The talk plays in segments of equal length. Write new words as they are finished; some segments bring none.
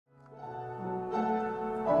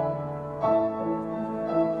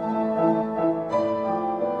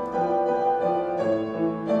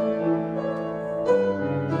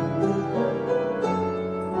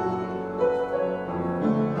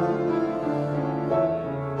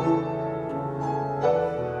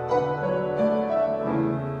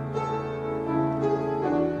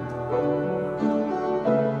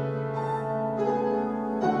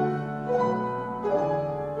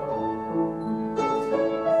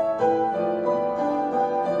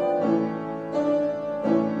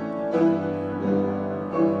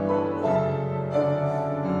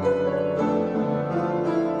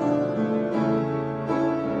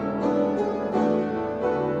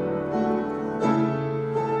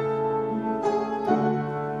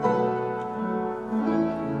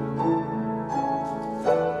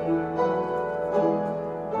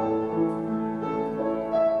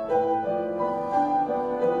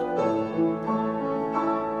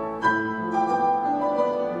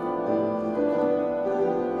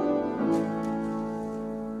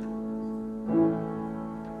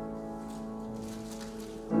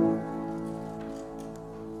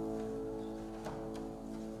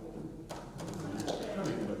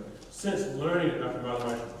since learning that Dr. Molly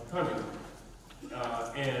Marshall was coming,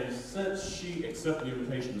 and since she accepted the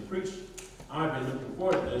invitation to preach, I've been looking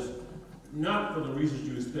forward to this, not for the reasons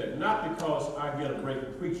you expect, not because I get a break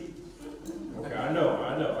from preaching. Okay, I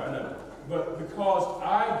know. But because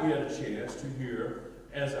I get a chance to hear,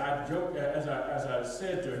 as I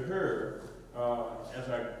said to her, as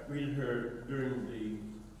I greeted her during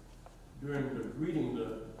the greeting,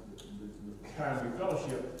 the time we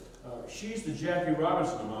fellowship, she's the Jackie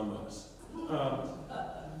Robinson among us.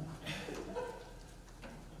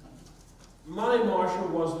 Molly Marshall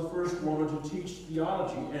was the first woman to teach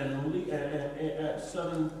theology at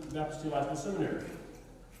Southern Baptist Theological Seminary.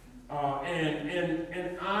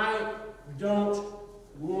 And I don't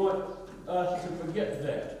want us to forget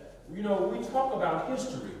that. You know, we talk about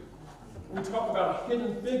history. We talk about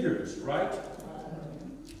hidden figures, right?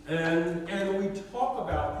 And we talk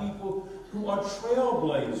about people who are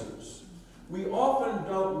trailblazers. We often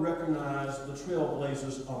don't recognize the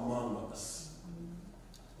trailblazers among us.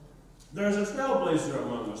 There's a trailblazer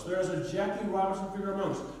among us. There's a Jackie Robinson figure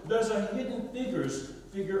among us. There's a hidden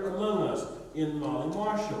figure among us in Molly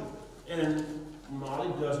Marshall. And Molly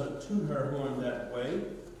doesn't toot her horn that way,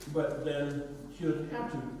 but then she doesn't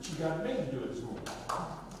have to. She got made to do it this morning.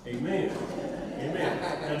 Amen. Amen.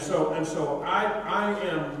 And so I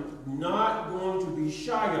am not going to be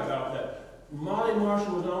shy about that. Molly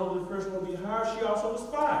Marshall was not only the first one to be hired, she also was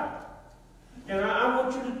fired. And I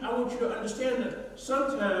want you to understand that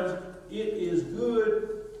sometimes it is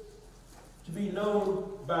good to be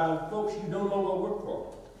known by folks you no longer work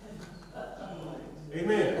for.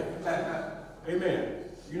 Amen. Amen.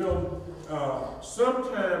 You know,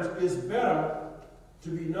 sometimes it's better to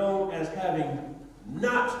be known as having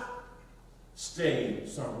not stayed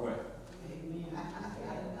somewhere.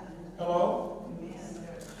 Hello?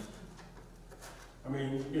 I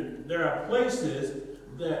mean, there are places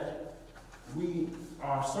that we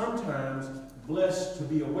are sometimes blessed to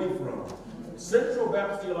be away from. Central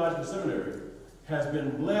Baptist Theological Seminary has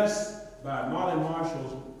been blessed by Molly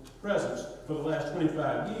Marshall's presence for the last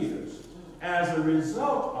 25 years as a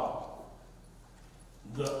result of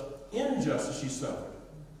the injustice she suffered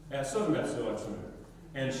at Southern Baptist Theological Seminary.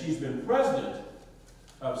 And she's been president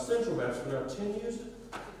of Central Baptist for now 10 years?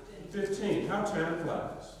 15. How time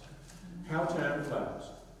flies. How time flies.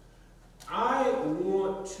 I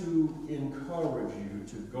want to encourage you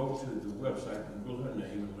to go to the website and Google her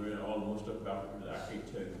name and learn all the more stuff about her that I can't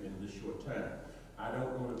tell you in this short time. I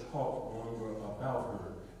don't want to talk longer about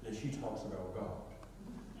her than she talks about God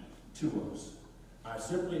to us. I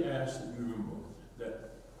simply ask that you remember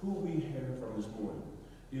that who we hear from this morning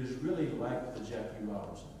is really like the Jackie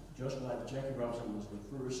Robinson. Just like Jackie Robinson was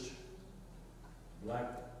the first black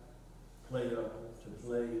player to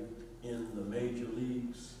play in the major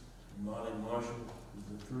leagues, Molly Marshall was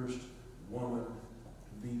the first woman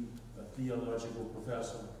to be a theological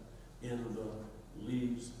professor in the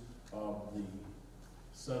leagues of the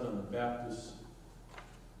Southern Baptist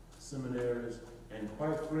seminaries, and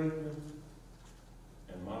quite frankly,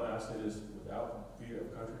 and Molly, I say this without fear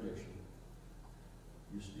of contradiction,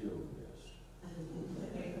 you're still the best.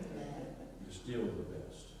 You're still the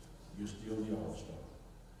best. You're still the all-star.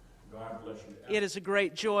 God bless you. It is a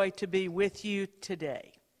great joy to be with you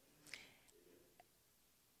today.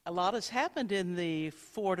 A lot has happened in the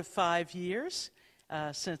 4 to 5 years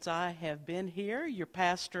since I have been here. Your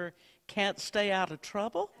pastor can't stay out of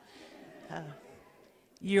trouble.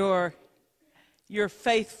 Your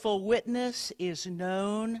faithful witness is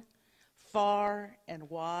known far and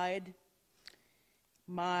wide.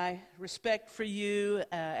 My respect for you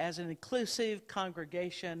as an inclusive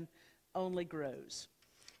congregation only grows.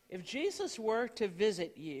 If Jesus were to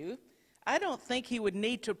visit you, I don't think he would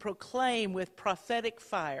need to proclaim with prophetic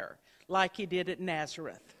fire like he did at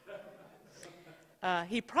Nazareth.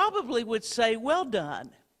 He probably would say, "Well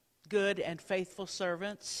done, good and faithful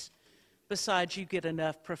servants." Besides, you get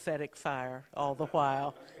enough prophetic fire all the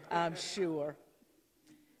while, I'm sure.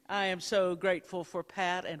 I am so grateful for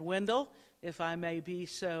Pat and Wendell, if I may be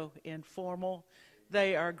so informal.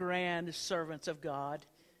 They are grand servants of God,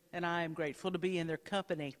 and I am grateful to be in their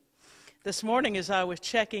company. This morning, as I was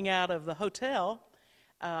checking out of the hotel,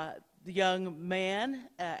 the young man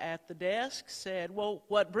at the desk said, "Well,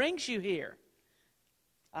 what brings you here?"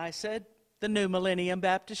 I said, "The New Millennium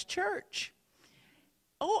Baptist Church."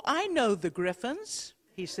 "Oh, I know the Griffins,"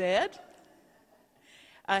 he said.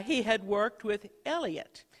 He had worked with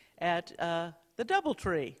Elliot at the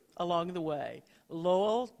Doubletree along the way.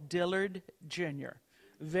 Lowell Dillard Jr.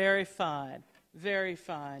 Very fine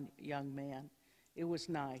young man. It was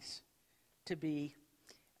nice to be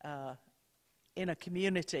in a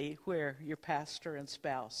community where your pastor and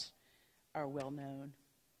spouse are well known.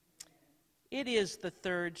 It is the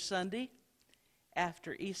third Sunday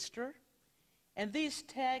after Easter, and these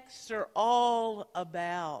texts are all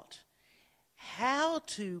about how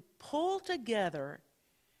to pull together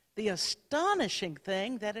the astonishing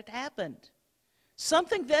thing that had happened,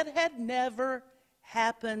 something that had never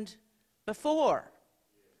happened before.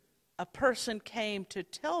 A person came to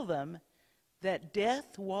tell them that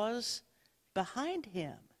death was behind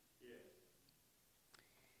him.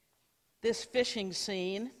 This fishing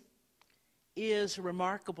scene is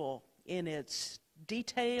remarkable in its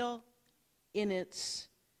detail, in its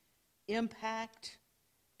impact,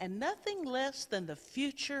 and nothing less than the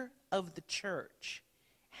future of the church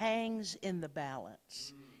hangs in the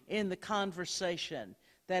balance, in the conversation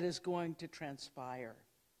that is going to transpire.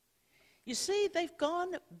 You see, they've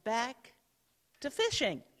gone back to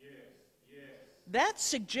fishing. That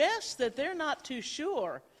suggests that they're not too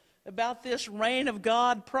sure about this reign of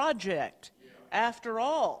God project. After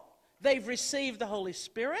all, they've received the Holy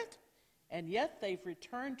Spirit, and yet they've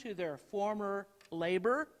returned to their former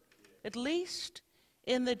labor, at least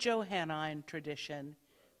in the Johannine tradition,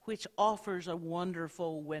 which offers a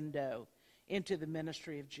wonderful window into the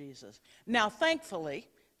ministry of Jesus. Now, thankfully,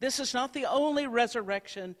 this is not the only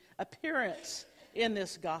resurrection appearance in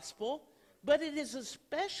this gospel, but it is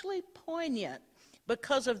especially poignant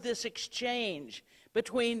because of this exchange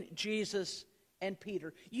between Jesus and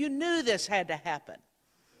Peter. You knew this had to happen.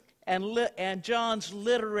 And John's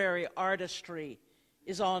literary artistry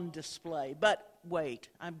is on display. But wait,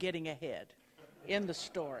 I'm getting ahead in the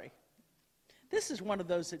story. This is one of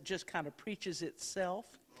those that just kind of preaches itself,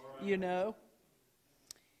 you know.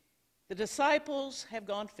 The disciples have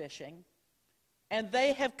gone fishing, and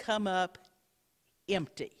they have come up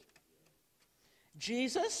empty.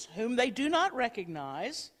 Jesus, whom they do not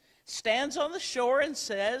recognize, stands on the shore and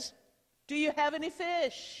says, "Do you have any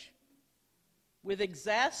fish?" With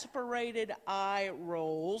exasperated eye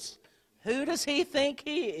rolls, who does he think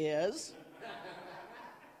he is?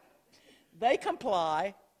 They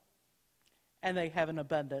comply, and they have an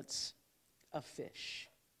abundance of fish.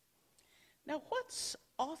 Now, what's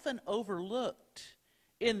often overlooked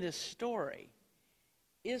in this story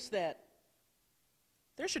is that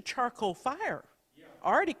there's a charcoal fire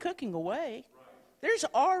already cooking away. There's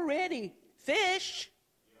already fish.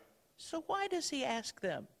 So why does he ask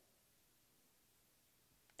them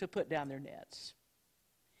to put down their nets?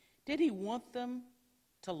 Did he want them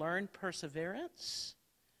to learn perseverance?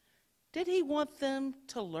 Did he want them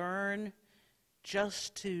to learn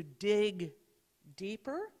just to dig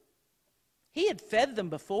deeper? He had fed them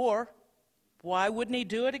before. Why wouldn't he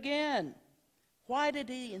do it again? Why did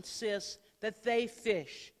he insist that they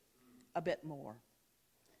fish a bit more?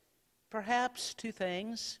 Perhaps two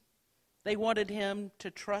things. They wanted him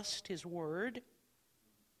to trust his word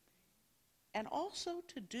and also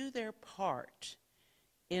to do their part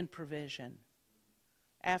in provision.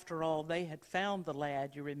 After all, they had found the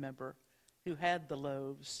lad, you remember, who had the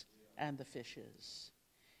loaves and the fishes.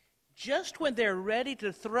 Just when they're ready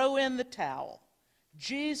to throw in the towel,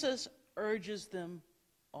 Jesus urges them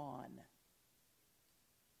on.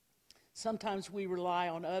 Sometimes we rely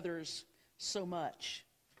on others so much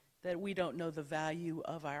that we don't know the value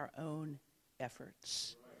of our own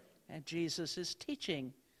efforts. And Jesus is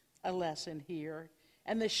teaching a lesson here.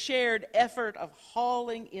 And the shared effort of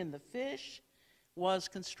hauling in the fish was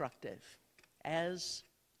constructive, as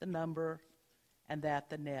the number and that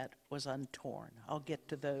the net was untorn. I'll get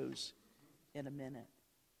to those in a minute.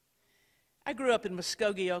 I grew up in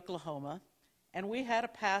Muskogee, Oklahoma, and we had a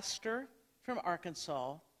pastor from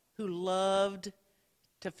Arkansas who loved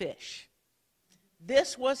to fish.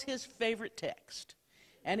 This was his favorite text,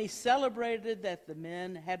 and he celebrated that the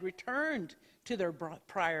men had returned to their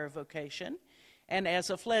prior vocation. And as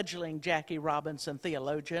a fledgling Jackie Robinson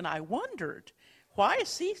theologian, I wondered, why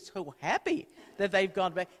is he so happy that they've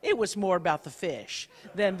gone back? It was more about the fish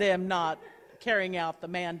than them not carrying out the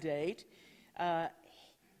mandate. And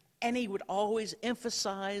he would always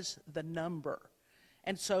emphasize the number.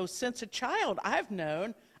 And so since a child, I've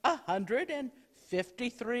known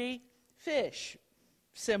 153 fish,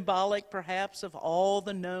 symbolic perhaps of all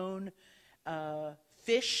the known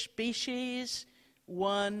fish species.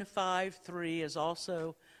 153 is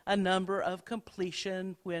also a number of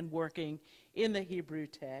completion when working in the Hebrew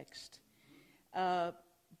text. But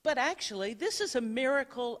actually, this is a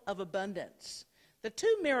miracle of abundance. The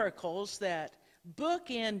two miracles that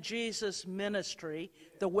bookend Jesus' ministry,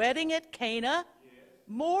 the wedding at Cana,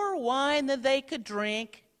 more wine than they could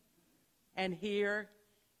drink, and here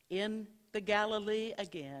in the Galilee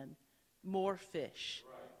again, more fish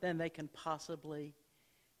than they can possibly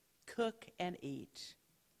cook and eat.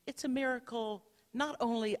 It's a miracle not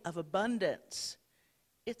only of abundance,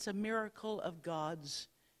 it's a miracle of God's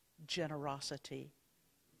generosity.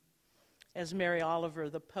 As Mary Oliver,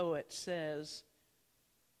 the poet, says,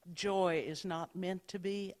 joy is not meant to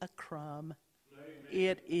be a crumb.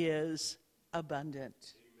 It is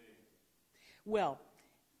abundant. Amen. Well,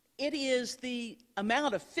 it is the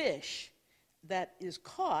amount of fish that is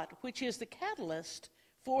caught which is the catalyst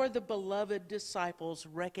for the beloved disciples'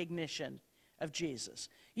 recognition of Jesus.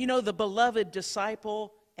 You know, the beloved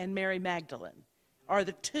disciple and Mary Magdalene are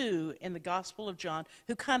the two in the Gospel of John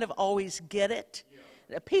who kind of always get it.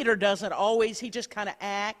 Yeah. Peter doesn't always, he just kind of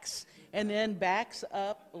acts and then backs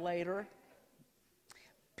up later.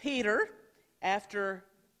 Peter, after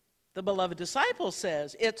the beloved disciple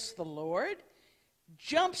says, "It's the Lord,"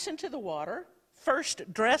 jumps into the water,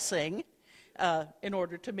 first dressing in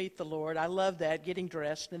order to meet the Lord. I love that, getting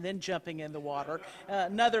dressed and then jumping in the water.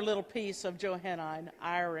 Another little piece of Johannine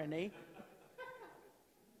irony.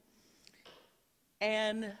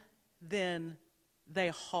 And then they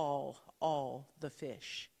haul all the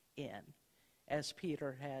fish in, as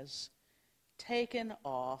Peter has taken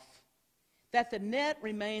off. That the net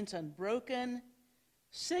remains unbroken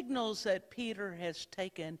signals that Peter has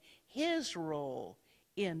taken his role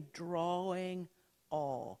in drawing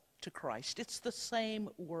all to Christ. It's the same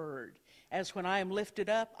word as when I am lifted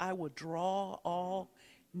up, I will draw all.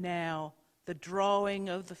 Now, the drawing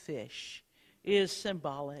of the fish is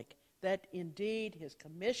symbolic that indeed his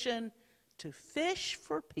commission to fish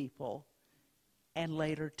for people and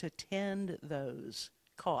later to tend those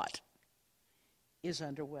caught is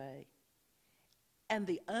underway. And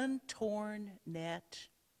the untorn net,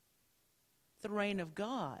 the reign of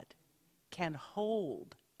God, can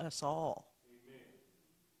hold us all. Amen.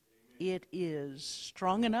 Amen. It is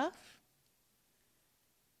strong enough,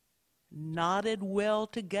 knotted well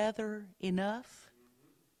together enough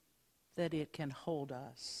that it can hold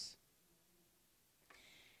us.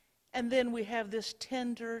 And then we have this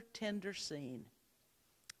tender, tender scene.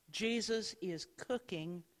 Jesus is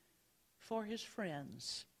cooking for his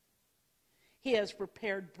friends. He has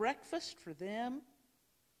prepared breakfast for them,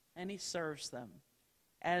 and he serves them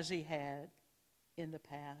as he had in the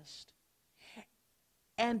past.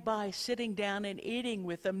 And by sitting down and eating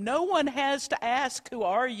with them, no one has to ask, "Who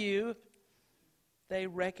are you?" They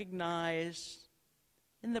recognize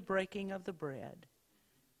in the breaking of the bread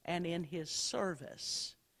and in his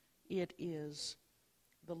service, it is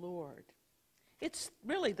the Lord. It's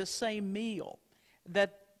really the same meal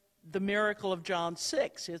that the miracle of John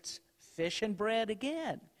 6. It's fish and bread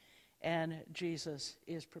again, and Jesus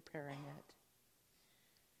is preparing it.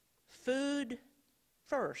 Food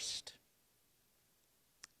first,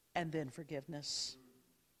 and then forgiveness.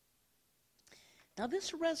 Now,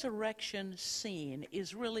 this resurrection scene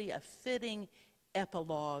is really a fitting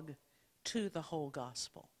epilogue to the whole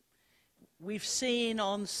gospel. We've seen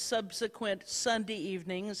on subsequent Sunday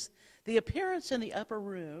evenings the appearance in the upper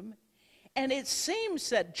room, and it seems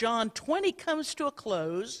that John 20 comes to a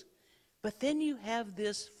close, but then you have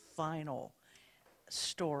this final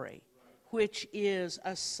story, which is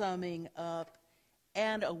a summing up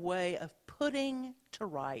and a way of putting to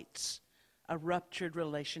rights a ruptured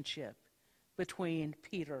relationship between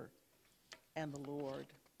Peter and the Lord.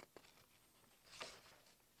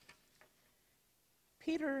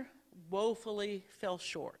 Peter woefully fell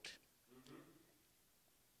short.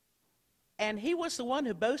 And he was the one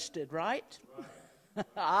who boasted, right?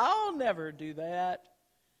 I'll never do that.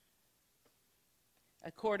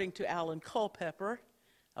 According to Alan Culpepper,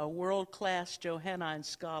 a world-class Johannine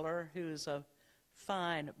scholar who is a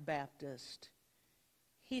fine Baptist,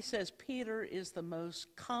 he says Peter is the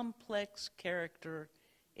most complex character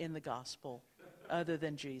in the gospel other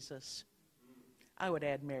than Jesus. I would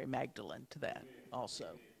add Mary Magdalene to that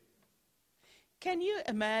also. Can you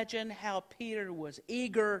imagine how Peter was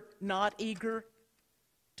eager, not eager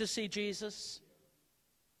to see Jesus?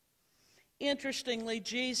 Interestingly,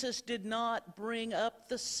 Jesus did not bring up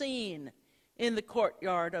the scene in the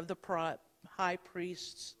courtyard of the high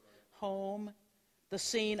priest's home, the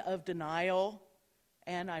scene of denial,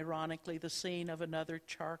 and ironically, the scene of another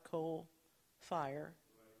charcoal fire.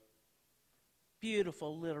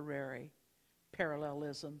 Beautiful literary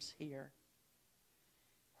parallelisms here.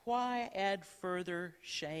 Why add further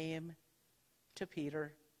shame to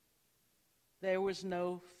Peter? There was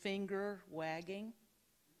no finger wagging.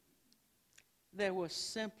 There was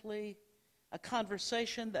simply a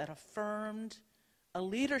conversation that affirmed a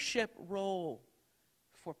leadership role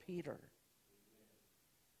for Peter.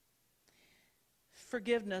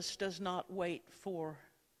 Forgiveness does not wait for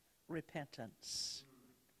repentance.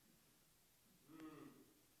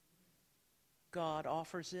 God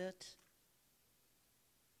offers it.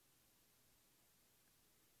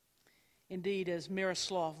 Indeed, as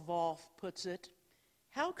Miroslav Volf puts it,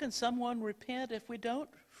 how can someone repent if we don't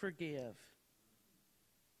forgive?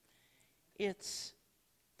 It's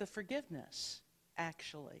the forgiveness,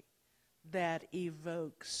 actually, that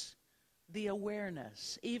evokes the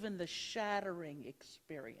awareness, even the shattering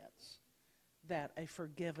experience that a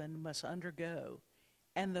forgiven must undergo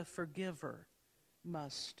and the forgiver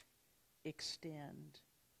must extend.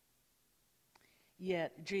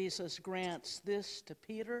 Yet Jesus grants this to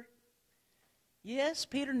Peter. Yes,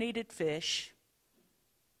 Peter needed fish,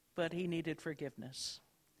 but he needed forgiveness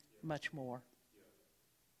much more.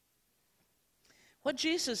 What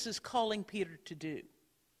Jesus is calling Peter to do,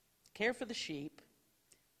 care for the sheep,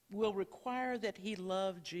 will require that he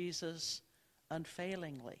love Jesus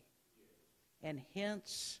unfailingly, and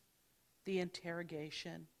hence the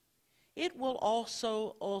interrogation. It will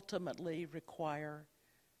also ultimately require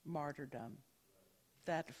martyrdom,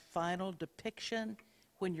 that final depiction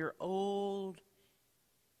when you're old,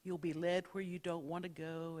 you'll be led where you don't want to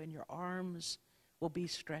go, and your arms will be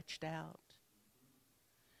stretched out.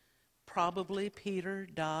 Probably Peter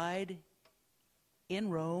died in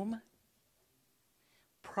Rome.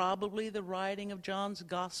 Probably the writing of John's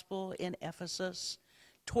Gospel in Ephesus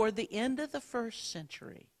toward the end of the first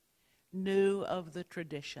century knew of the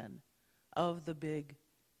tradition of the big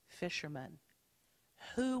fisherman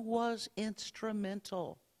who was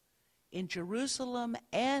instrumental in Jerusalem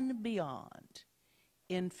and beyond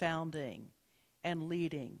in founding and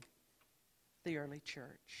leading the early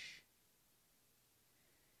church.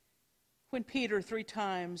 When Peter 3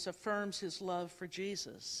 times affirms his love for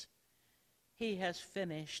Jesus, he has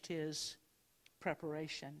finished his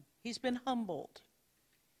preparation. He's been humbled.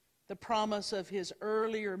 The promise of his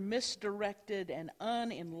earlier misdirected and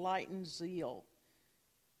unenlightened zeal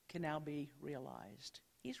can now be realized.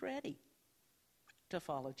 He's ready to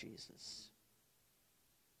follow Jesus.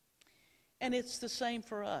 And it's the same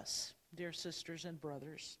for us, dear sisters and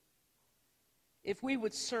brothers. If we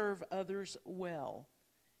would serve others well,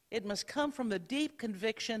 it must come from the deep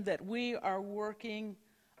conviction that we are working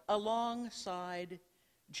alongside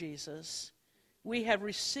Jesus. We have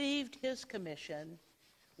received his commission.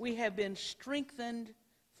 We have been strengthened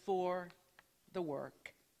for the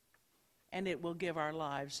work, and it will give our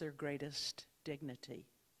lives their greatest dignity.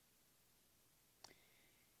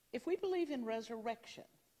 If we believe in resurrection,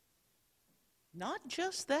 not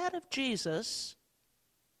just that of Jesus,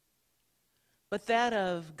 but that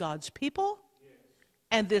of God's people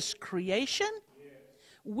and this creation,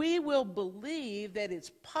 we will believe that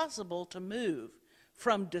it's possible to move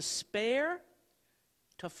from despair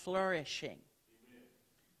to flourishing.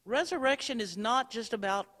 Resurrection is not just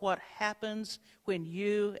about what happens when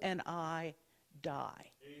you and I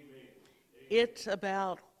die. It's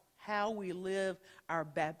about how we live our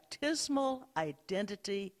baptismal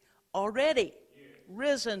identity already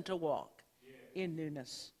risen to walk in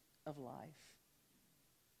newness of life.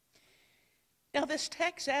 Now, this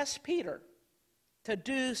text asks Peter to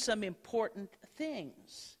do some important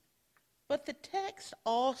things, but the text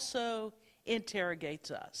also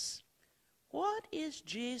interrogates us. What is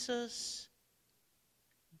Jesus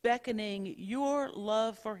beckoning your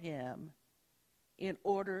love for him in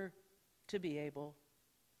order to be able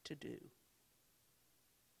to do?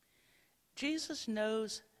 Jesus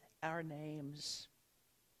knows our names.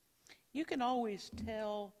 You can always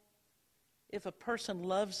tell if a person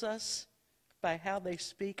loves us by how they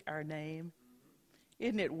speak our name.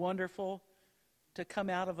 Isn't it wonderful to come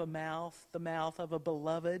out of the mouth of a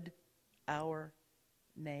beloved, our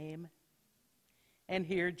name? And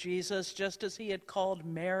here Jesus, just as he had called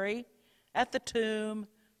Mary at the tomb,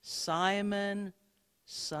 Simon,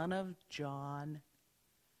 son of John,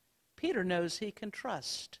 Peter knows he can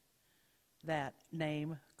trust that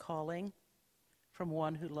name calling from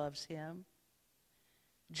one who loves him.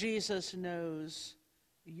 Jesus knows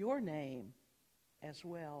your name as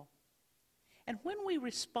well. And when we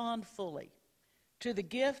respond fully to the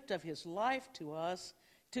gift of his life to us,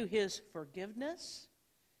 to his forgiveness,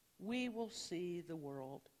 we will see the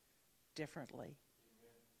world differently.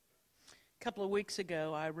 A couple of weeks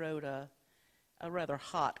ago, I wrote a rather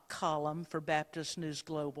hot column for Baptist News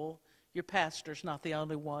Global. Your pastor's not the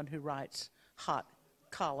only one who writes hot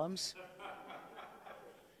columns.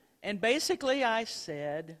 And basically I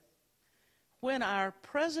said, when our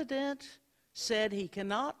president said he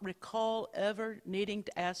cannot recall ever needing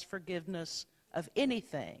to ask forgiveness of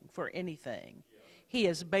anything for anything, he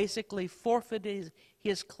has basically forfeited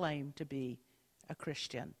his claim to be a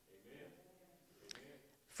Christian.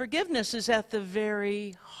 Forgiveness is at the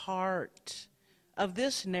very heart of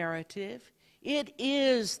this narrative. It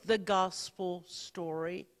is the gospel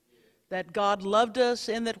story that God loved us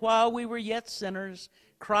and that while we were yet sinners,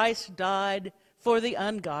 Christ died for the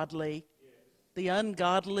ungodly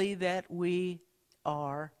that we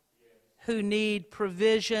are, who need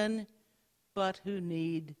provision, but who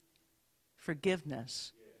need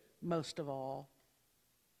forgiveness most of all.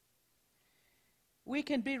 We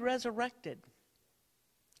can be resurrected,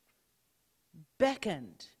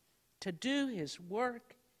 beckoned to do his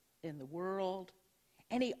work in the world,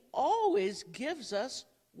 and he always gives us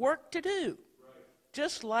work to do,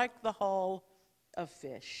 just like the haul of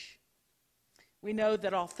fish. We know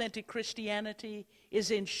that authentic Christianity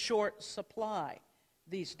is in short supply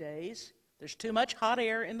these days. There's too much hot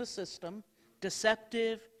air in the system,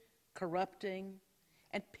 deceptive, corrupting,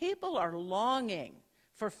 and people are longing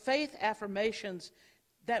for faith affirmations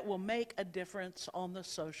that will make a difference on the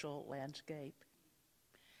social landscape.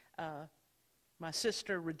 My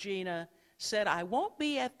sister Regina said, I won't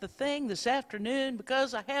be at the thing this afternoon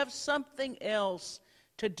because I have something else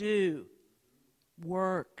to do.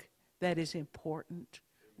 Work that is important,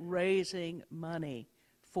 raising money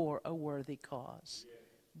for a worthy cause.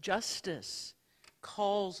 Justice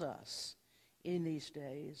calls us in these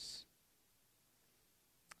days.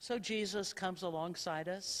 So Jesus comes alongside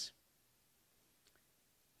us.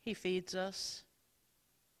 He feeds us.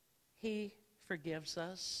 He forgives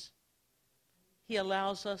us. He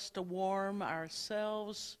allows us to warm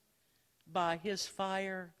ourselves by his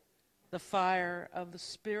fire, the fire of the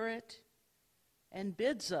Spirit, and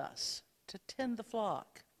bids us to tend the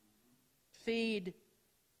flock, feed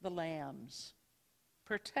the lambs,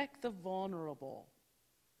 protect the vulnerable,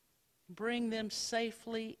 bring them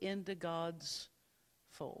safely into God's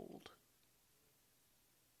fold.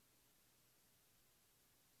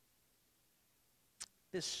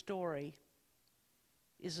 This story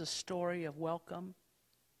is a story of welcome.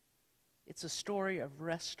 It's a story of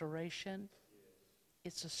restoration.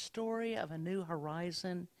 It's a story of a new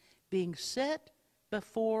horizon being set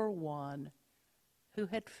before one who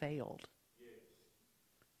had failed.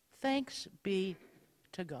 Thanks be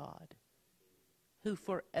to God, who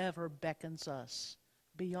forever beckons us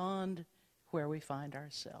beyond where we find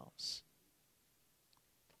ourselves.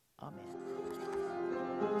 Amen.